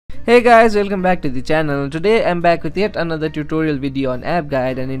Hey guys, welcome back to the channel. Today I'm back with yet another tutorial video on app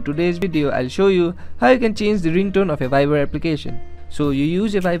guide, and in today's video I'll show you how you can change the ringtone of your Viber application. So you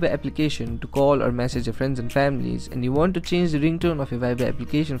use your Viber application to call or message your friends and families, and you want to change the ringtone of your Viber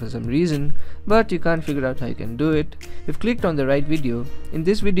application for some reason, but you can't figure out how you can do it. You've clicked on the right video. In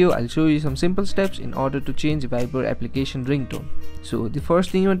this video I'll show you some simple steps in order to change the Viber application ringtone. So the first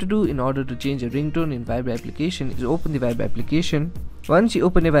thing you want to do in order to change your ringtone in Viber application is open the Viber application. Once you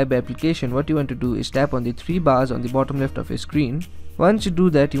open a Viber application, what you want to do is tap on the three bars on the bottom left of your screen. Once you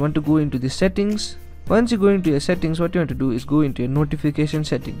do that, you want to go into the settings. Once you go into your settings, what you want to do is go into your notification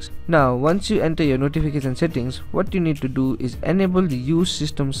settings. Now, once you enter your notification settings, what you need to do is enable the use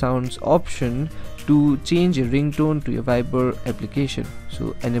system sounds option to change your ringtone to your Viber application.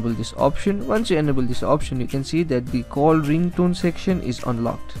 So enable this option. Once you enable this option, you can see that the call ringtone section is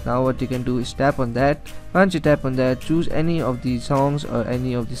unlocked. Now what you can do is tap on that. Once you tap on that, choose any of the songs or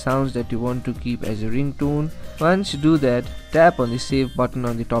any of the sounds that you want to keep as a ringtone. Once you do that, tap on the save button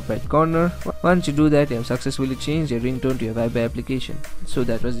on the top right corner. Once you do that, you have successfully changed your ringtone to your Viber application. So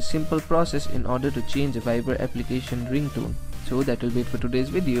that was the simple process in order to change a Viber application ringtone. So that will be it for today's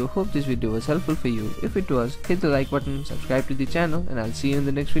video. Hope this video was helpful for you. If it was, hit the like button, subscribe to the channel, and I'll see you in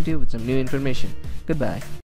the next video with some new information. Goodbye.